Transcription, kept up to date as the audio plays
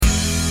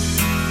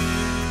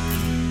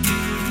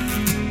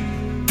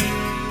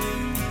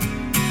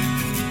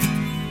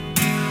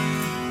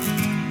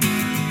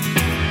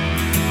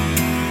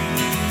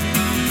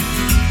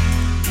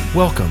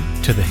Welcome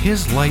to the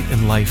His Light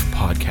and Life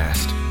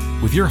podcast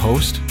with your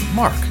host,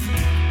 Mark,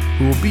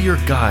 who will be your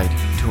guide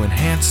to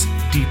enhance,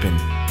 deepen,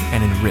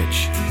 and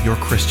enrich your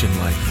Christian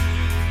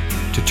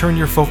life. To turn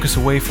your focus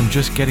away from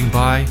just getting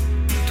by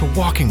to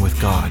walking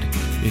with God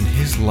in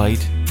His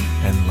light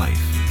and life.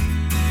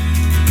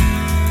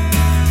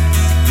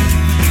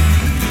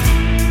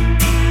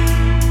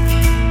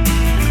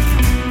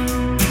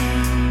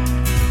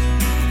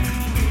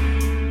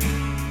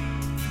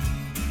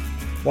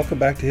 Welcome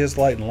back to His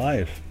Light and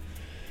Life.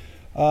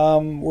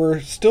 We're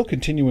still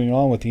continuing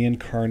on with the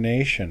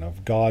Incarnation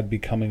of God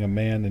becoming a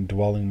man and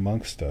dwelling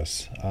amongst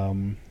us.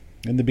 In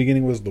the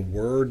beginning was the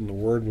Word, and the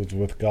Word was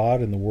with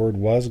God, and the Word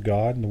was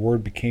God, and the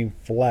Word became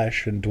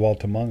flesh and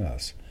dwelt among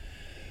us.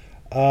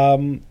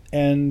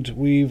 And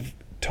we've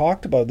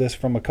talked about this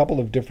from a couple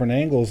of different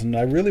angles, and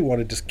I really want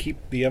to just keep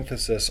the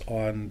emphasis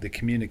on the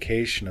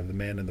communication of the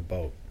man in the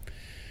boat.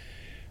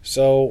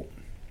 So,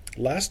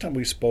 last time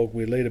we spoke,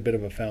 we laid a bit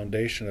of a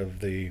foundation of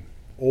the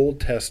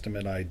Old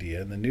Testament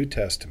idea and the New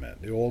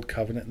Testament, the Old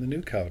Covenant and the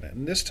New Covenant.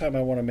 And this time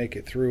I want to make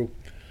it through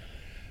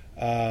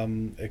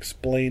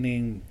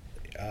explaining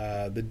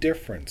the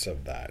difference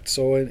of that.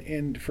 So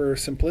for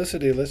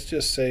simplicity, let's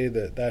just say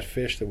that that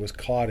fish that was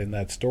caught in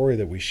that story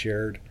that we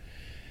shared,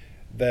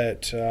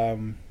 that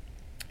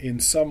in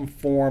some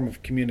form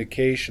of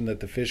communication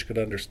that the fish could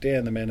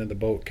understand, the man in the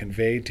boat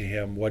conveyed to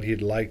him what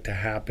he'd like to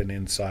happen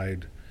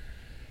inside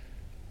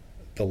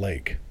the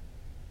lake.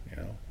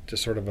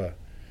 Just sort of a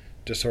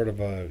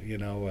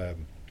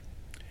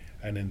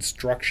an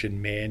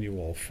instruction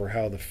manual for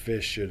how the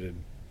fish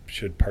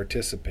should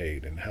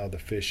participate and how the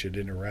fish should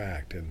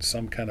interact, and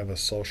some kind of a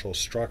social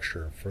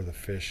structure for the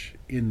fish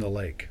in the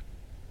lake.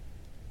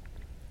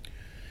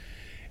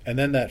 And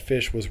then that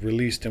fish was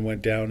released and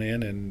went down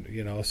in, and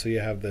so you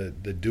have the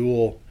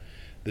dual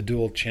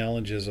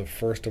challenges of,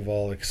 first of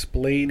all,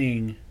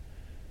 explaining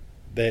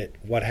that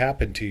what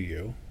happened to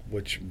you,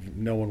 which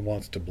no one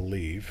wants to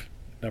believe,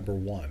 number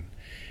one.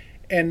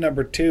 And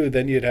number two,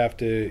 then you'd have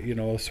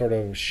to, sort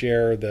of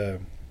share the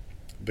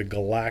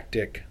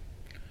galactic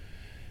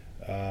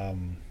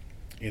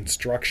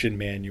instruction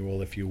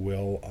manual, if you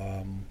will,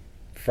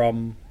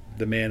 from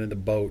the man in the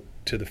boat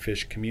to the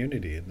fish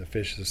community and the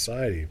fish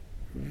society.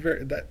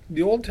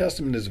 The Old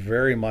Testament is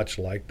very much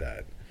like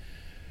that,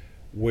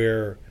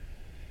 where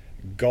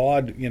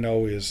God,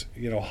 is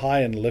high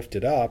and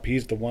lifted up.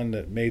 He's the one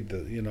that made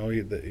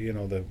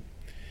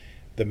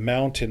the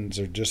mountains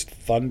are just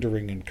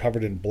thundering and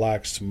covered in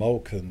black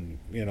smoke, and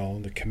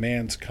the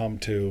commands come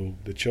to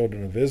the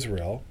children of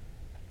Israel,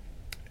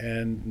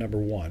 and number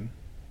one.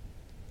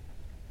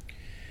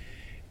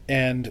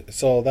 And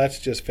so that's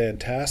just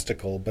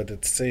fantastical, but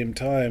at the same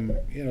time,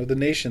 the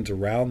nations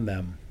around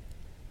them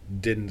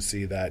didn't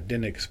see that,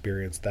 didn't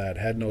experience that,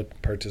 had no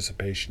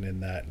participation in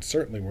that, and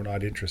certainly were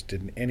not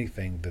interested in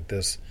anything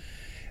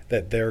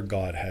that their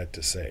God had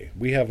to say.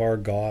 We have our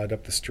God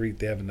up the street,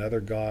 they have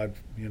another God,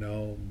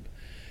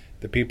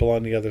 The people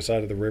on the other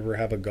side of the river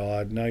have a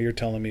God. Now you're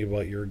telling me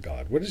about your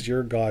God. What does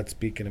your God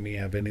speaking to me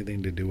have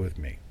anything to do with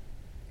me?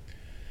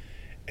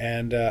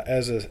 And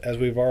as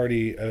I've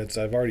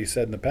already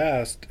said in the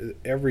past,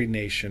 every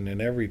nation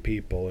and every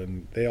people,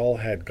 and they all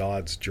had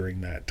gods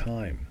during that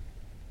time.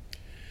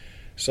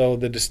 So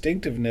the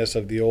distinctiveness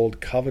of the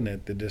Old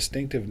Covenant, the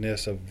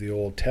distinctiveness of the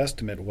Old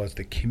Testament was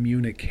the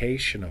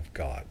communication of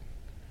God.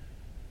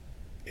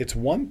 It's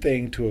one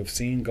thing to have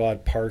seen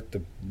God part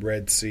the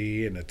Red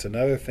Sea, and it's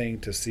another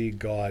thing to see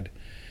God,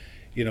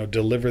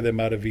 deliver them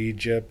out of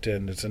Egypt,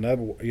 and it's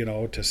another,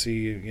 to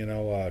see,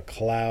 a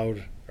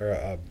cloud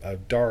or a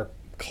dark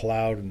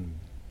cloud and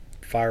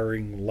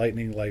firing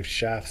lightning-like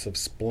shafts of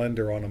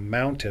splendor on a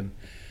mountain,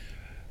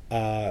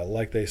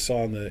 like they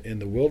saw in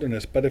the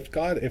wilderness. But if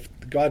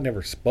God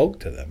never spoke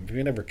to them, if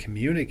He never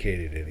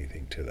communicated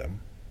anything to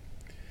them,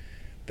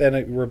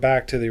 then we're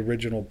back to the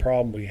original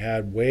problem we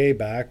had way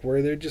back,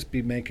 where they'd just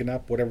be making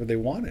up whatever they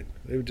wanted.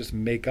 They would just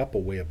make up a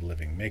way of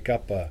living, make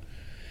up a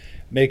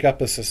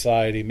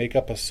society, make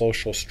up a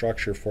social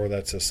structure for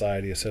that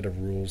society, a set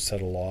of rules,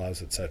 set of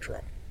laws,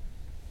 etc.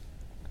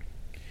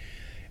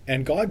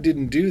 And God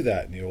didn't do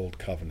that in the Old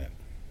Covenant.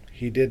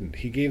 He didn't.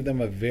 He gave them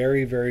a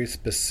very, very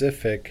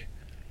specific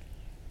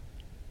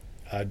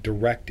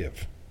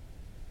directive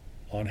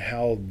on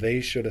how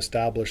they should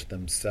establish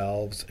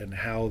themselves and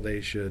how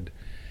they should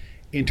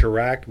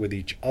interact with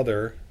each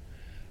other,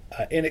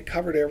 and it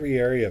covered every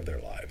area of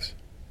their lives.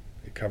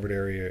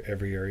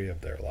 Every area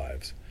of their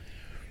lives,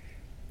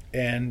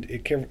 and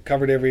it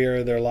covered every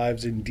area of their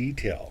lives in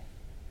detail.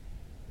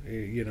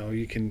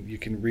 You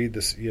can read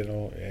this.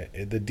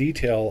 The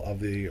detail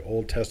of the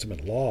Old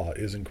Testament law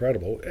is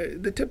incredible.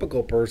 The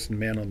typical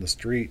man on the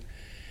street,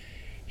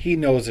 he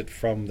knows it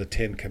from the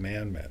Ten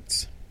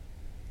Commandments,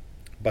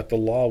 but the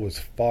law was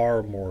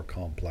far more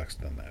complex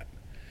than that,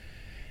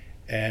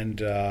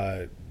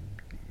 and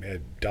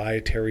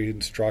dietary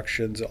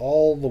instructions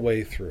all the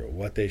way through,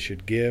 what they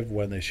should give,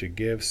 when they should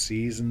give,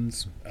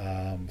 seasons,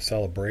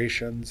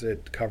 celebrations.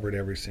 It covered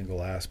every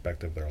single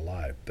aspect of their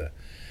life.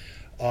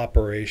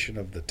 operation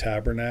of the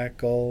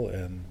tabernacle,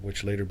 and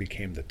which later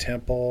became the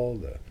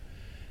temple,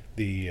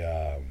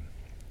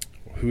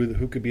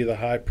 who could be the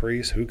high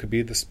priest, who could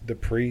be the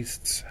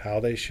priests, how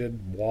they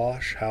should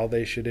wash, how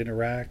they should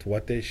interact,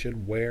 what they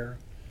should wear.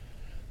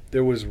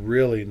 There was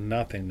really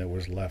nothing that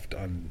was left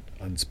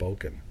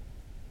unspoken.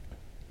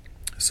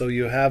 So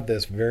you have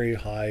this very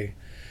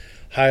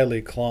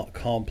highly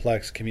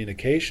complex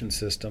communication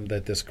system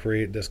that this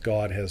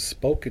God has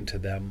spoken to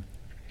them.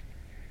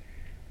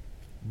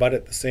 But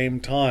at the same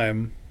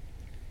time,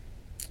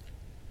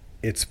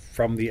 it's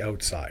from the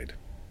outside.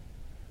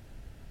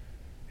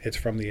 It's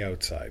from the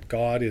outside.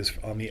 God is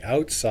on the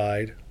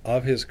outside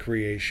of his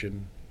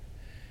creation,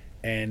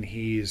 and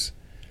he's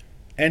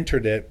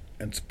entered it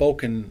and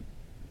spoken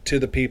to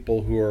the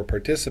people who are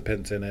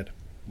participants in it.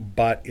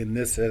 But in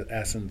this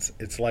essence,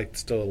 it's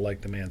still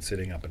like the man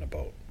sitting up in a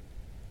boat.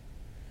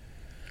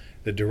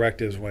 The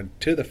directives went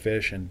to the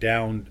fish and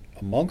down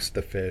amongst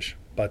the fish,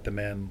 but the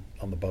man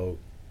in the boat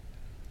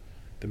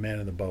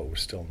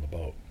was still in the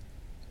boat.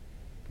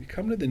 You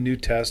come to the New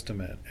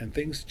Testament, and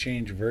things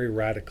change very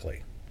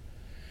radically.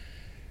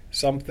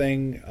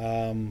 Something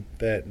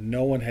that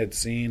no one had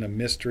seen, a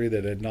mystery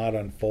that had not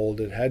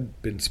unfolded,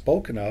 had been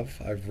spoken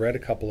of. I've read a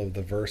couple of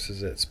the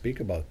verses that speak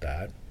about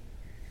that.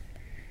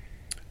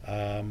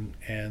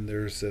 And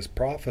there's this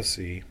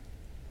prophecy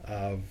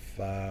of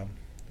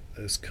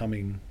this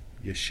coming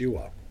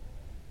Yeshua.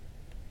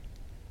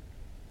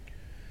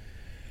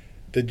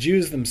 The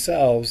Jews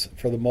themselves,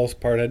 for the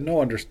most part, had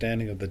no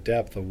understanding of the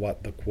depth of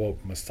what the, quote,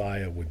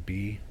 Messiah would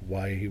be,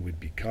 why he would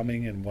be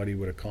coming, and what he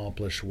would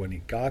accomplish when he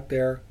got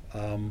there.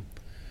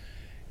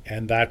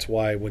 And that's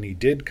why when he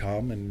did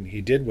come and he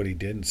did what he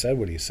did and said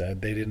what he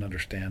said, they didn't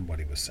understand what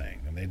he was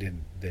saying, and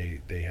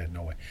they had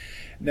no way.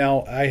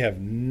 Now, I have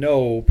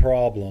no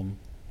problem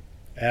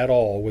at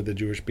all with the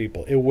Jewish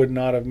people. It would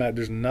not have mattered.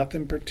 There's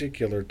nothing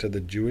particular to the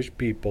Jewish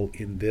people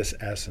in this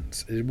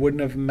essence. It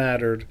wouldn't have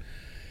mattered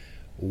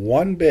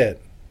one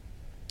bit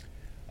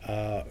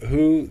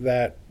who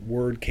that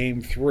word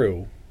came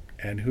through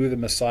and who the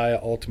Messiah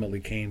ultimately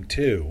came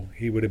to.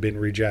 He would have been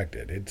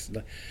rejected.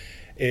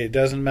 It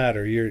doesn't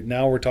matter.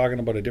 Now we're talking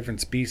about a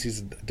different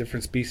species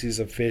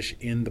of fish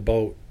in the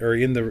boat or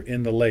in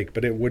the lake,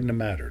 but it wouldn't have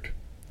mattered.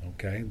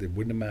 Okay, it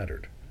wouldn't have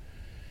mattered.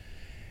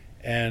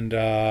 And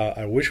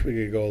I wish we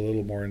could go a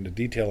little more into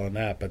detail on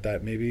that, but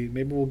that maybe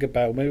we'll get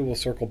back. Maybe we'll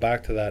circle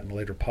back to that in a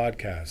later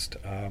podcast.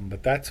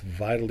 But that's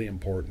vitally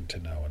important to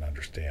know and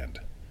understand.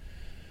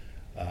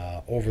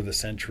 Over the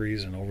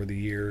centuries and over the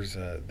years,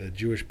 the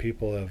Jewish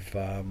people have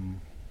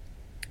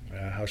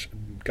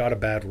got a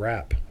bad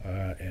rap,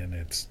 and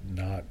it's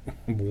not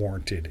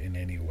warranted in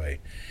any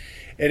way.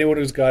 Anyone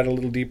who's got a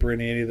little deeper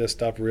into any of this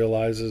stuff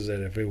realizes that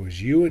if it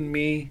was you and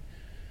me,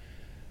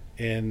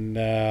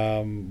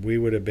 and we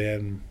would have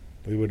been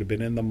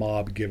in the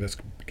mob. Give us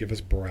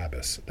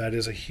Barabbas. That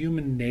is a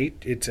human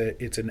it's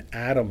an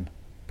Adam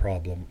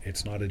problem.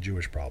 It's not a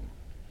Jewish problem.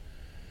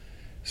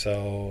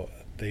 So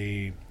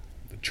the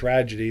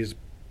tragedies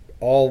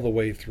all the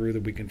way through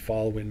that we can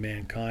follow in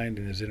mankind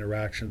and his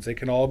interactions, they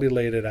can all be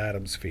laid at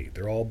Adam's feet.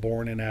 They're all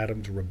born in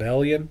Adam's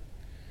rebellion,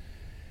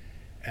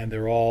 and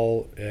they're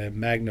all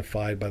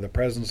magnified by the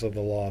presence of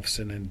the law of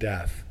sin and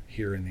death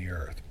here in the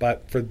earth.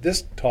 But for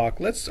this talk,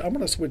 I'm going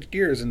to switch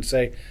gears and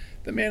say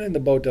the man in the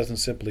boat doesn't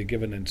simply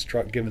give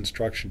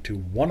instruction to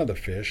one of the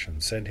fish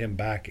and send him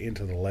back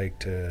into the lake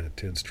to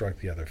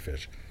instruct the other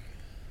fish.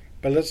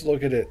 But let's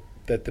look at it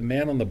that the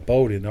man on the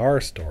boat in our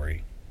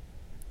story,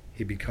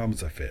 he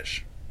becomes a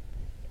fish.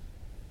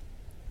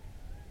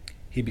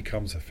 He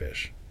becomes a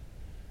fish.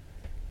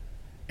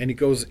 And he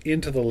goes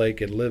into the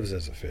lake and lives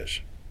as a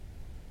fish.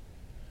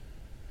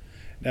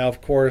 Now,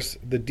 of course,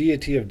 the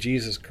deity of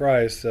Jesus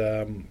Christ,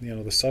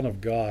 the Son of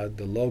God,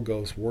 the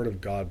Logos, Word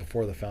of God,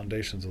 before the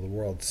foundations of the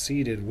world,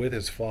 seated with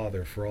his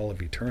Father for all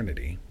of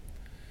eternity,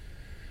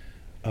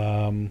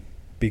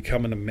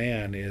 becoming a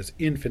man is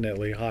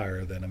infinitely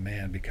higher than a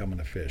man becoming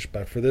a fish.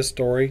 But for this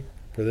story,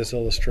 for this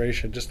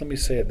illustration, just let me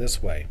say it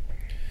this way.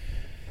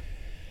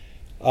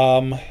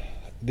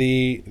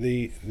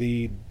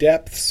 The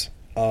depths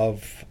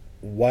of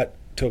what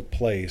took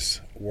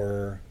place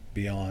were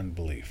beyond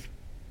belief.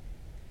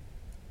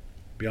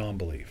 Beyond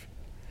belief.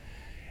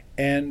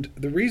 And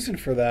the reason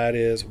for that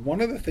is,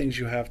 one of the things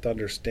you have to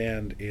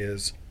understand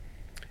is,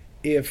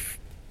 if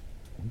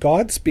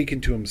God's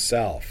speaking to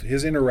himself,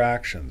 his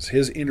interactions,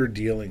 his inner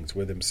dealings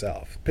with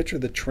himself, picture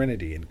the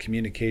Trinity in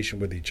communication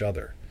with each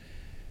other.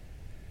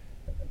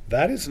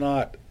 That is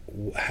not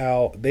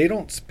how they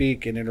don't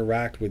speak and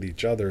interact with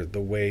each other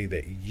the way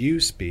that you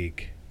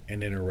speak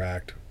and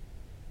interact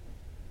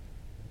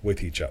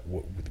with each other,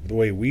 the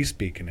way we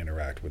speak and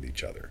interact with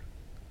each other.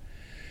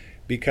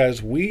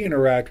 Because we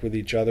interact with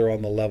each other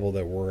on the level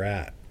that we're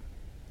at,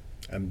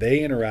 and they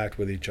interact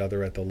with each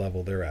other at the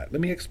level they're at.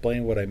 Let me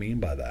explain what I mean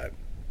by that.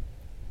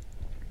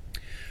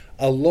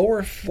 A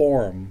lower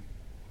form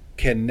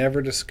can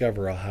never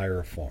discover a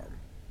higher form.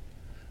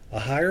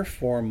 A higher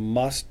form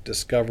must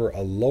discover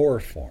a lower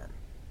form.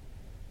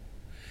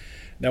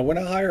 Now, when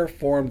a higher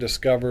form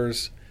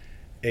discovers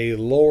a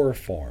lower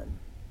form.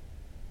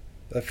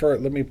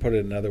 Let me put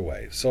it another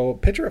way. So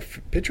picture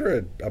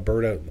a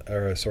bird out,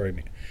 or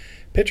sorry,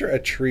 picture a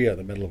tree out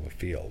in the middle of a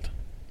field.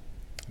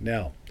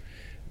 Now,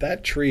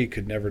 that tree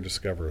could never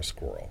discover a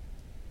squirrel,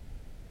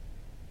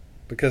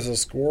 because a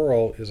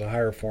squirrel is a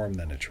higher form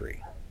than a tree.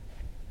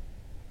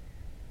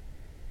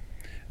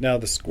 Now,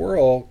 the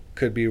squirrel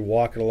could be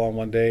walking along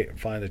one day and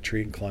find a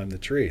tree and climb the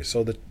tree.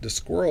 So the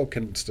squirrel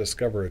can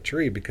discover a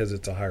tree because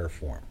it's a higher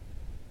form.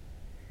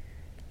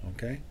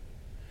 Okay?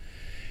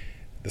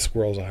 The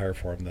squirrel is a higher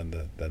form than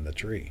the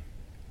tree.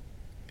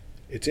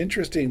 It's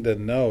interesting to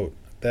note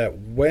that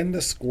when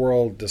the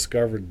squirrel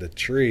discovered the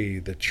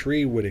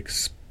tree would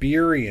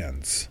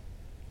experience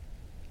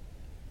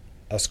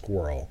a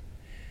squirrel,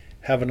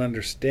 have an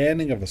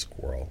understanding of a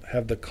squirrel,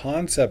 have the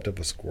concept of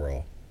a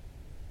squirrel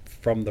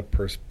from the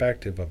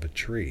perspective of a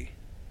tree.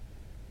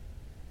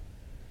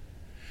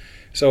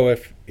 So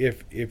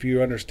if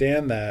you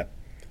understand that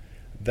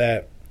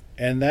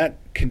and that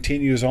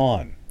continues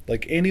on.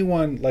 Like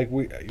anyone, like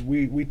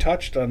we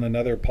touched on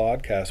another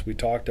podcast, we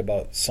talked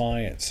about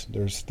science.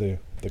 There's the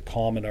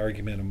common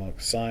argument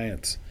amongst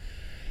science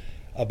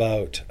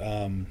about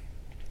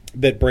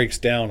that breaks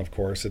down, of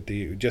course, at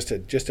just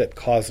at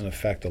cause and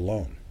effect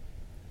alone.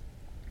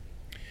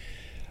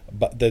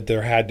 But that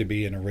there had to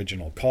be an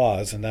original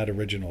cause, and that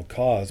original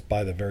cause,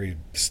 by the very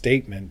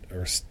statement,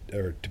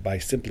 or by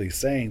simply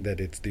saying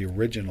that it's the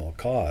original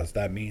cause,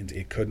 that means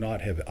it could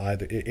not have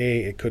either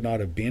A, it could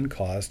not have been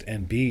caused,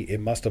 and B, it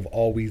must have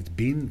always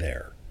been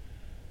there.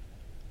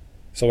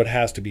 So it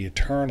has to be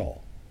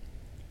eternal.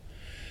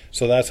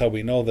 So that's how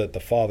we know that the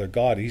Father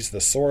God, He's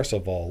the source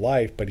of all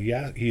life, but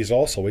He's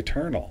also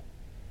eternal.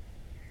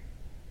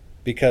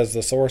 Because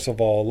the source of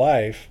all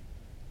life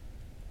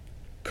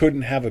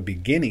couldn't have a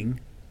beginning.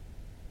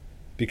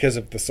 Because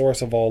if the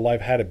source of all life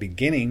had a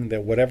beginning,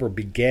 that whatever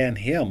began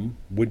Him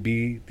would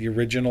be the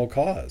original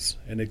cause.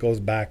 And it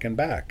goes back and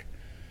back.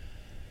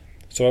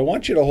 So I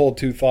want you to hold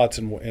two thoughts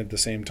at the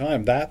same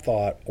time. That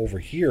thought over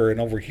here,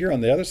 and over here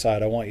on the other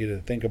side, I want you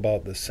to think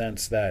about the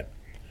sense that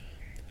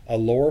a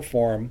lower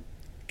form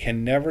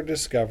can never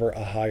discover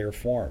a higher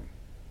form.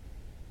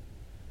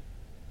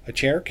 A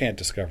chair can't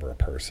discover a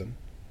person.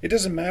 It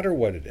doesn't matter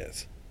what it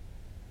is.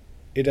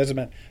 It doesn't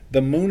matter.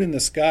 The moon in the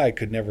sky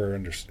could never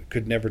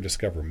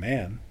discover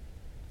man.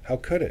 How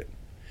could it?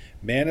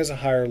 Man is a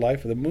higher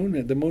life. The moon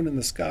in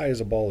the sky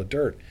is a ball of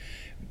dirt.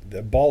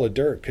 The ball of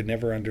dirt could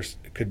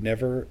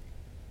never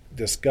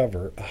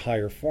discover a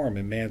higher form,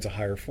 and man's a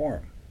higher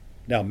form.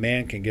 Now,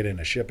 man can get in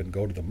a ship and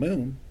go to the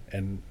moon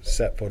and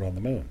set foot on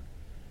the moon.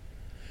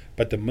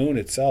 But the moon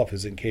itself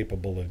is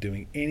incapable of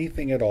doing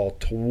anything at all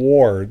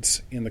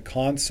towards in the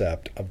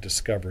concept of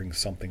discovering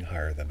something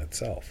higher than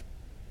itself.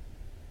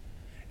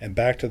 And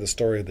back to the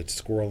story of the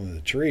squirrel in the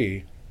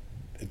tree,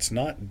 it's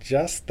not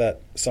just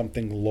that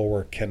something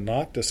lower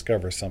cannot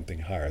discover something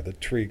higher. The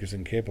tree is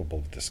incapable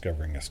of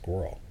discovering a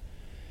squirrel.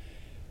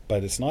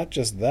 But it's not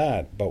just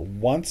that, but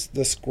once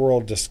the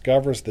squirrel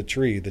discovers the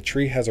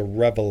tree has a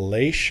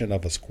revelation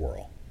of a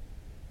squirrel.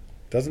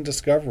 Doesn't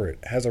discover it,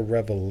 has a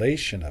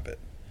revelation of it.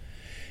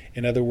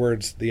 In other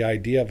words, the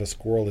idea of a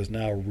squirrel is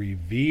now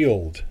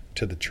revealed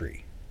to the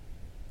tree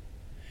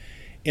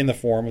in the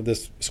form of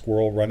this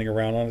squirrel running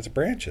around on its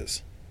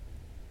branches.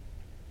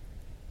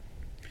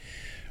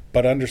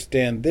 But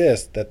understand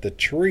this, that the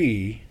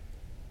tree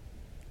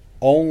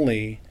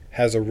only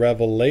has a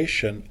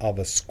revelation of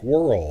a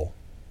squirrel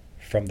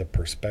from the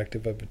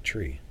perspective of a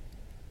tree.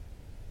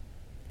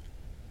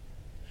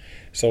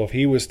 So if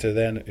he was to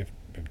then,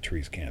 if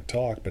trees can't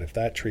talk, but if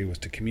that tree was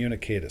to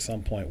communicate at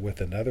some point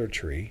with another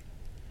tree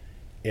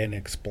and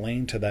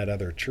explain to that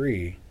other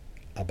tree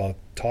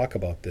talk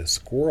about this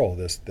squirrel,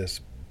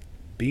 this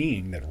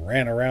being that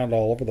ran around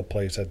all over the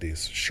place, had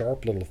these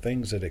sharp little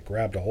things that it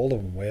grabbed a hold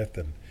of him with,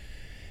 and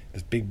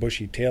this big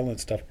bushy tail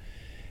and stuff,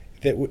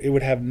 that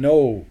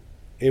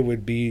it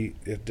would be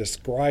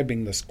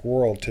describing the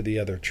squirrel to the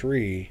other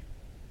tree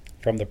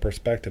from the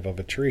perspective of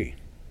a tree.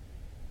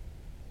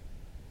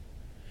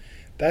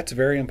 That's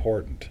very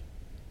important.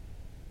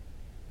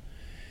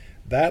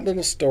 That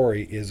little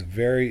story is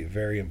very,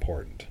 very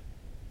important.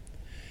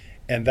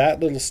 And that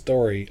little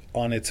story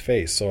on its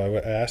face, so I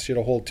asked you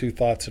to hold two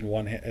thoughts at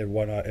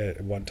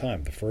one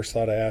time. The first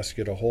thought I asked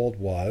you to hold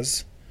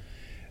was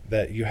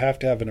that you have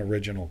to have an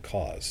original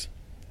cause.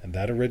 And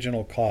that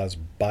original cause,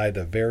 by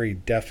the very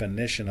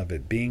definition of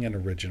it being an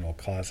original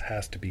cause,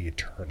 has to be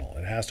eternal.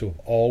 It has to have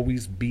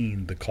always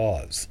been the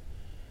cause.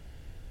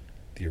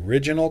 The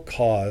original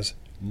cause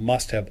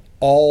must have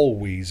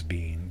always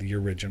been the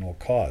original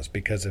cause,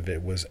 because if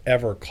it was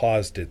ever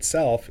caused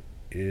itself,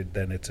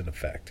 then it's an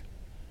effect.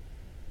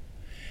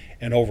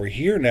 And over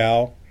here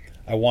now,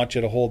 I want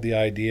you to hold the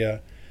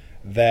idea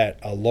that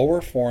a lower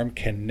form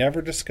can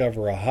never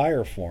discover a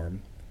higher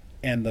form,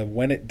 and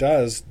when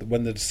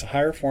the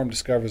higher form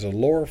discovers a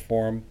lower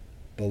form,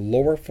 the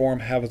lower form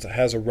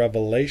has a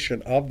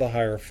revelation of the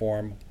higher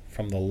form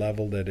from the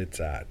level that it's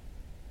at.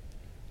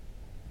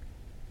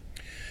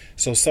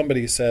 So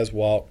somebody says,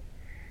 well,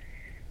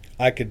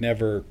 I could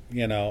never,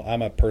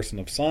 I'm a person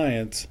of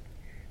science,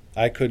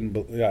 I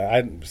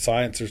couldn't.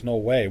 Science. There's no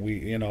way.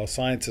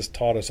 Science has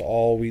taught us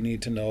all we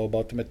need to know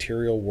about the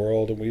material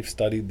world, and we've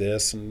studied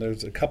this. And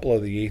there's a couple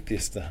of the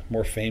atheists, the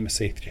more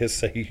famous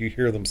atheists, you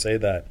hear them say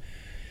that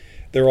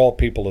they're all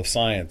people of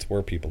science.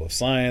 We're people of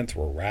science.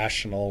 We're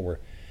rational.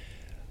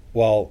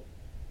 Well,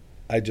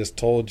 I just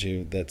told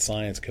you that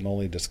science can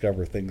only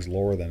discover things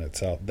lower than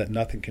itself. That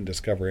nothing can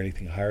discover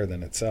anything higher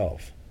than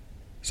itself.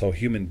 So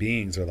human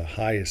beings are the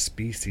highest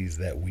species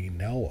that we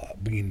know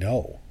of. We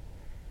know.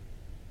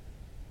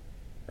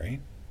 Right?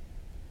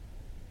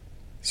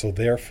 So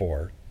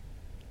therefore,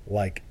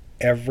 like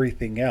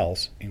everything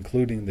else,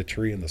 including the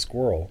tree and the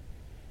squirrel,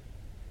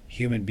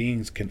 human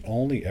beings can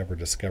only ever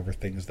discover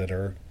things that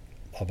are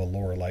of a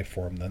lower life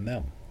form than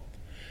them.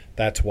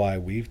 That's why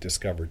we've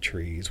discovered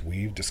trees,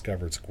 we've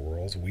discovered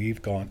squirrels,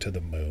 we've gone to the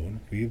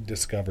moon, we've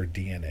discovered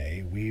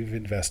DNA, we've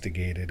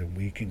investigated, and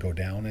we can go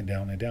down and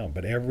down and down.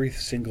 But every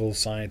single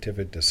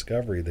scientific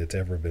discovery that's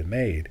ever been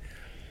made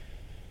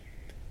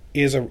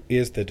is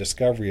the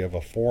discovery of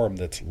a form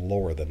that's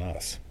lower than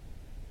us.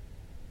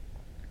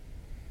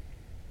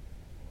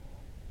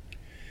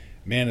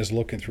 Man is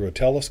looking through a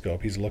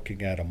telescope, he's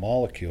looking at a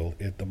molecule,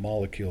 the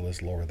molecule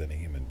is lower than a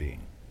human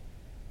being.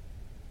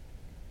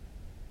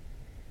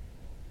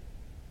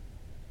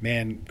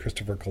 Man,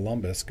 Christopher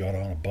Columbus, got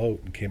on a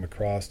boat and came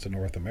across to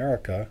North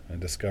America and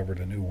discovered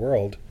a new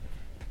world.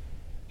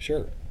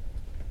 Sure,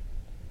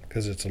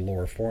 because it's a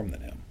lower form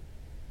than him.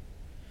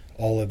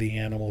 All of the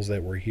animals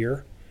that were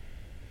here,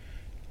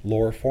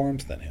 lower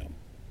forms than him.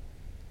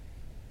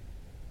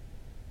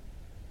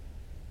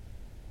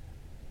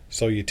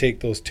 So you take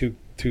those two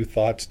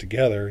thoughts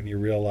together and you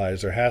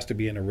realize there has to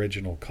be an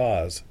original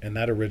cause, and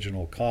that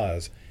original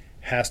cause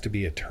has to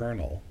be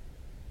eternal.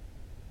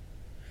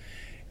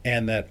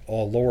 And that a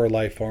lower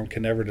life form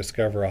can never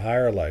discover a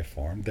higher life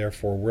form.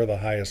 Therefore, we're the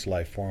highest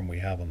life form we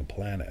have on the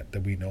planet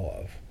that we know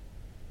of.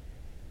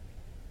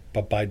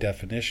 But by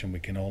definition, we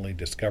can only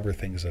discover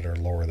things that are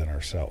lower than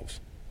ourselves.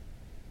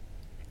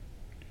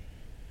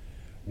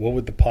 What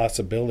would the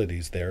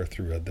possibilities there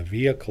through the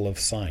vehicle of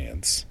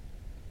science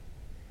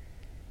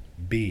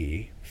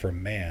be for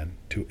man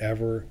to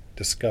ever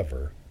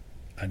discover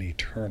an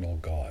eternal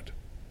God?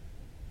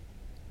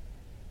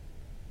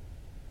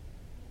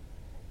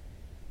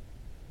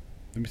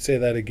 Let me say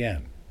that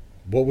again.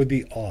 What would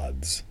the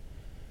odds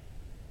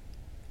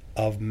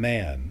of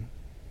man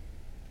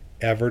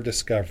ever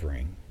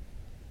discovering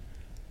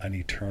an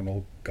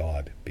eternal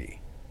God be?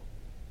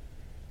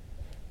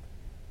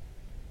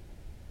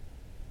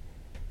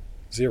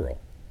 0.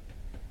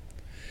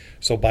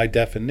 So by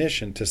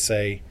definition, to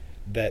say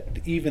that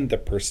even the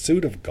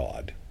pursuit of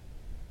God,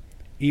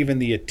 even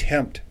the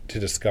attempt to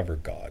discover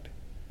God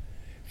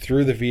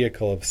through the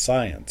vehicle of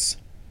science,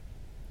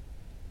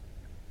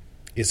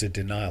 is a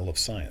denial of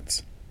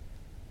science.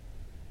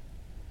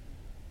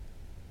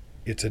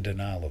 It's a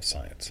denial of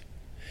science.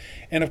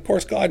 And of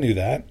course, God knew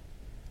that.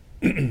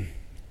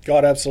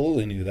 God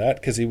absolutely knew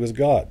that because he was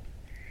God.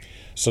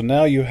 So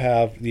now you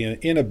have the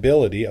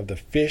inability of the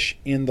fish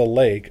in the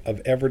lake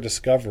of ever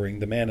discovering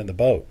the man in the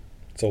boat.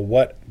 So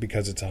what?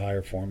 Because it's a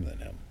higher form than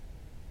him.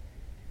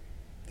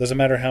 Doesn't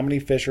matter how many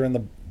fish are in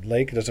the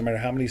lake. It doesn't matter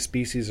how many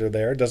species are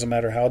there. It doesn't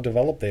matter how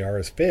developed they are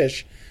as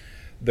fish.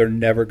 They're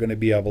never going to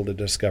be able to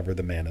discover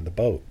the man in the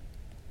boat.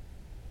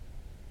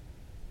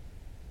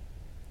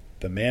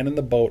 The man in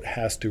the boat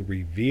has to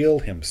reveal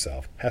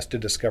himself, has to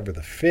discover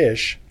the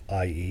fish,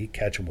 i.e.,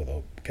 catch him with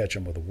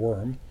a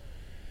worm,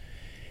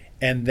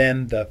 and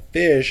then the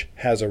fish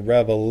has a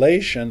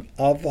revelation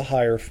of the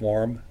higher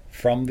form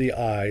from the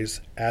eyes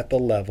at the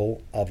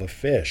level of a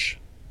fish.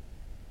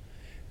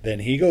 Then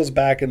he goes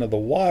back into the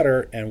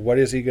water, and what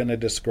is he going to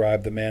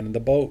describe the man in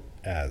the boat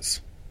as?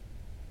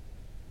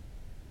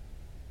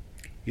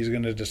 He's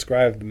going to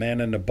describe the man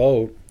in the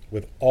boat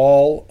with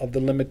all of the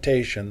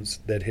limitations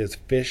that his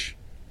fish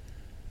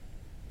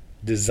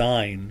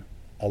design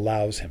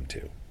allows him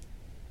to.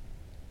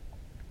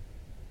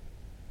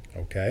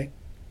 Okay?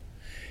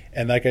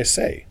 And like I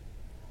say,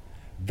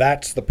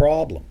 that's the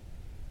problem.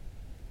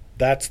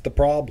 That's the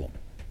problem.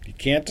 You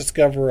can't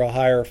discover a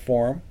higher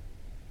form.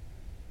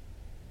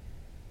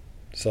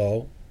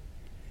 So,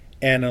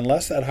 and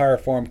unless that higher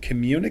form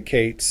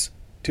communicates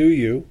to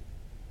you,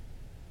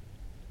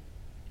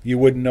 you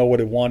wouldn't know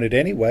what it wanted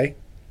anyway.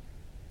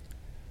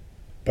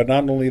 But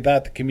not only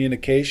that, the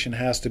communication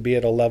has to be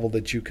at a level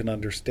that you can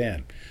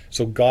understand.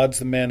 So God's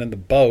the man in the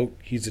boat.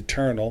 He's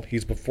eternal.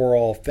 He's before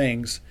all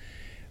things.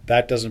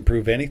 That doesn't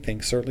prove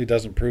anything. Certainly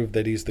doesn't prove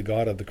that he's the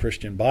God of the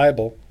Christian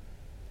Bible,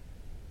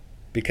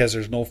 because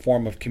there's no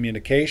form of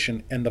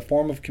communication, and the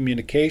form of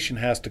communication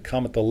has to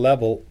come at the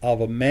level of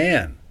a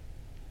man.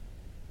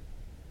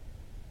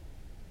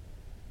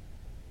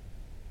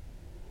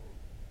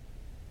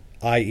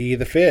 I.e.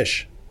 the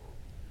fish.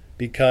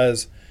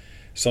 Because,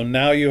 so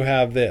now you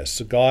have this.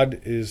 So God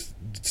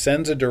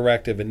sends a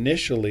directive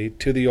initially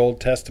to the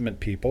Old Testament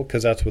people,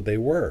 because that's what they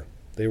were.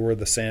 They were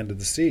the sand of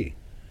the sea.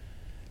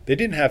 They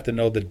didn't have to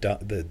know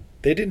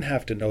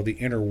the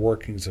inner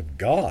workings of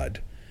God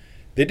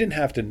They didn't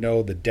have to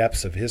know the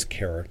depths of his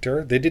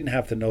character. They didn't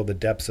have to know the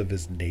depths of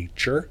his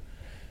nature.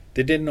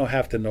 They didn't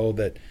have to know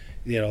that,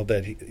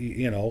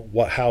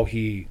 how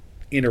he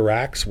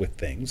interacts with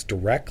things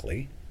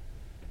directly,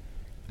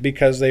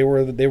 because they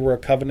were a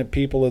covenant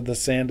people of the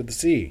sand of the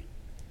sea.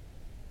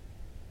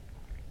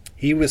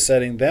 He was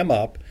setting them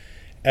up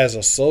as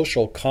a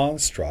social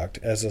construct,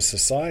 as a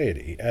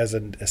society, as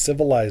a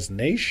civilized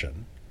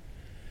nation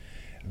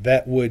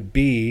that would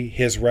be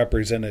his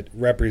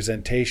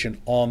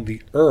representation on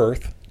the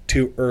earth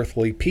to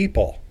earthly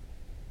people.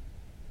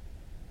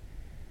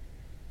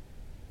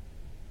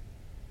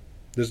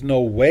 There's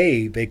no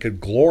way they could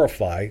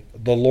glorify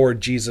the Lord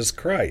Jesus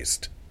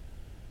Christ.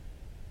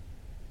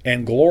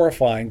 And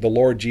glorifying the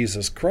Lord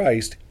Jesus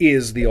Christ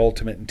is the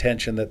ultimate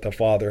intention that the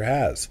Father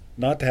has,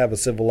 not to have a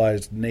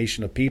civilized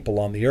nation of people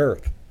on the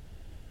earth.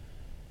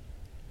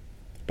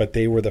 But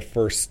they were the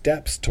first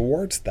steps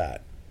towards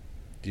that.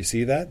 Do you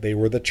see that? They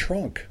were the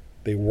trunk.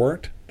 They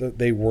were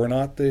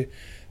not the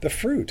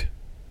fruit.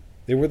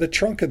 They were the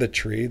trunk of the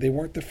tree. They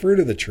weren't the fruit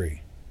of the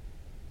tree.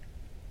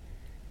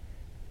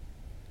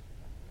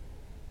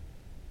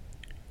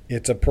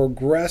 It's a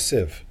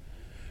progressive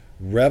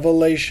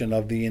revelation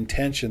of the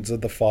intentions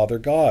of the Father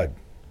God.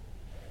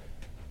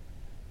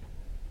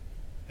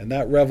 And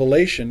that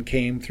revelation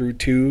came through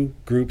two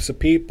groups of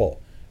people.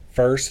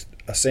 First,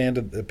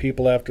 the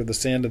people after the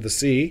sand of the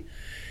sea.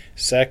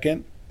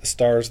 Second, the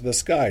stars of the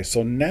sky.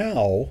 So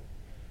now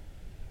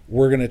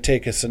we're going to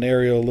take a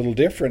scenario a little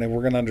different, and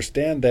we're going to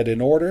understand that in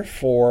order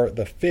for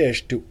the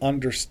fish to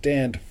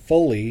understand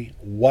fully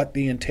what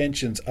the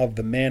intentions of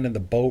the man in the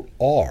boat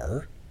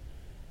are,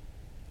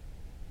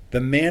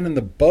 the man in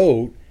the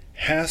boat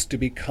has to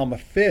become a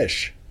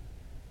fish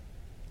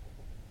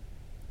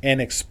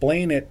and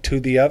explain it to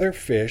the other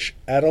fish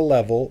at a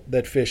level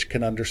that fish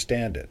can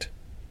understand it.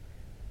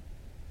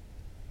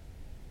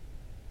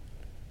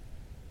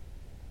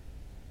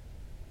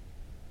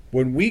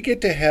 When we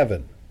get to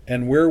heaven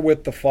and we're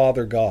with the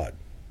Father God,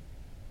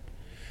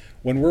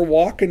 when we're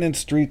walking in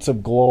streets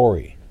of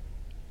glory,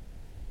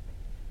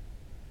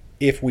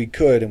 if we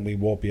could, and we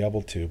won't be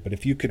able to, but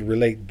if you could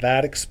relate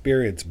that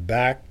experience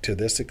back to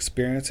this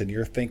experience and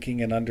your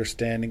thinking and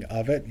understanding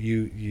of it,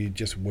 you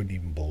just wouldn't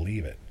even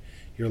believe it.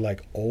 You're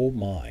like, oh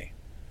my.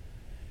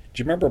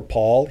 Do you remember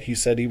Paul? He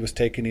said he was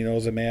taken, he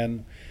knows a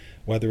man,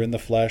 whether in the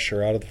flesh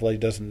or out of the flesh, he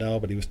doesn't know,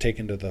 but he was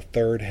taken to the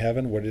third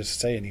heaven. What does it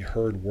say? And he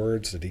heard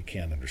words that he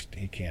can't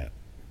understand, he can't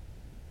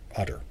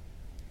utter.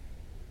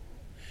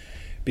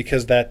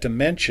 Because that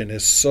dimension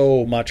is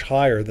so much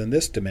higher than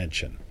this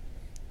dimension.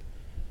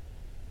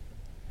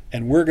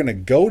 And we're going to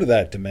go to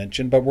that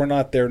dimension, but we're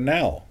not there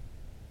now.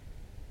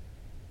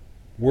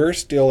 We're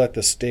still at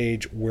the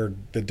stage where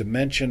the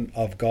dimension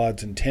of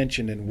God's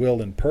intention and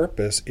will and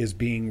purpose is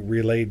being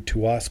relayed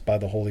to us by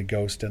the Holy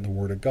Ghost and the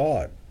Word of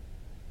God.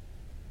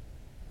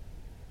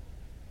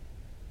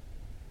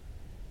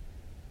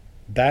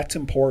 That's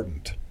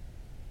important.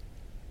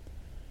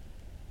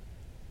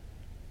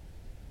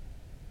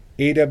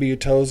 A.W.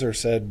 Tozer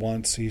said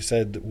once, he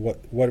said,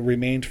 what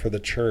remains for the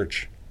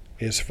church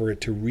is for it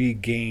to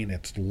regain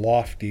its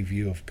lofty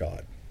view of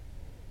God.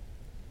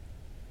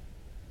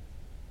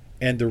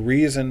 And the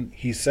reason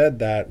he said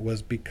that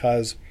was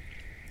because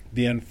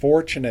the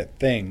unfortunate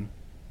thing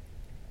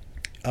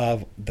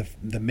of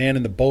the man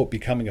in the boat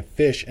becoming a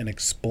fish and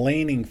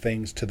explaining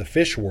things to the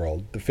fish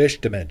world, the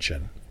fish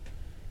dimension,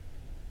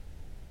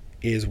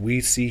 is we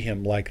see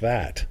him like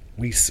that.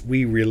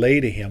 We relay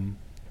to him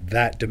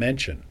that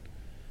dimension.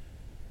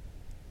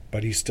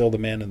 But he's still the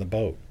man in the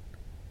boat.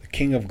 The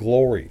King of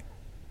Glory.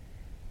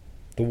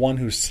 The one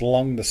who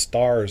slung the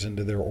stars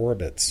into their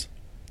orbits.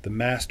 The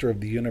master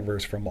of the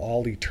universe from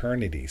all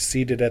eternity,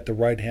 seated at the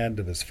right hand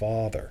of his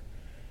Father.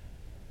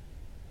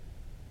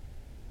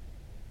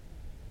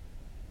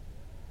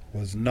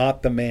 Was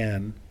not the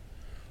man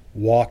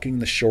walking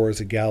the shores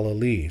of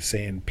Galilee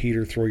saying,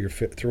 Peter, throw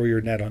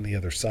your net on the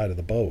other side of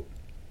the boat.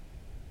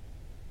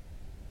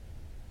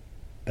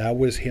 That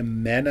was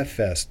him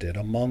manifested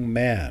among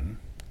man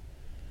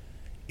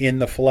in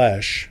the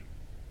flesh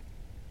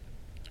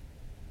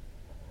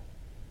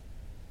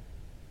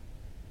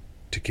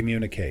to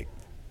communicate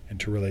and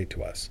to relate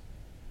to us.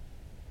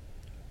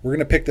 We're going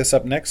to pick this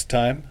up next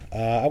time.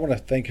 I want to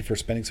thank you for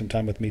spending some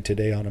time with me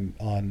today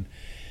on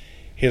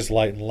His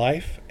Light and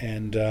Life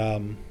and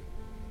the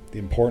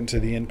importance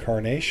of the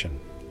Incarnation.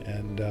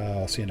 And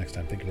I'll see you next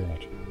time. Thank you very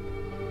much.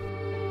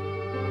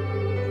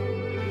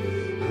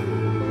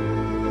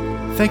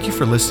 Thank you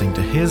for listening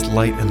to His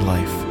Light and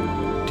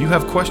Life. Do you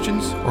have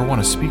questions or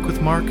want to speak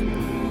with Mark?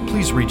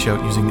 Please reach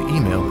out using the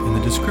email in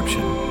the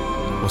description.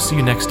 We'll see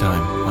you next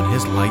time on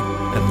His Light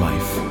and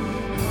Life.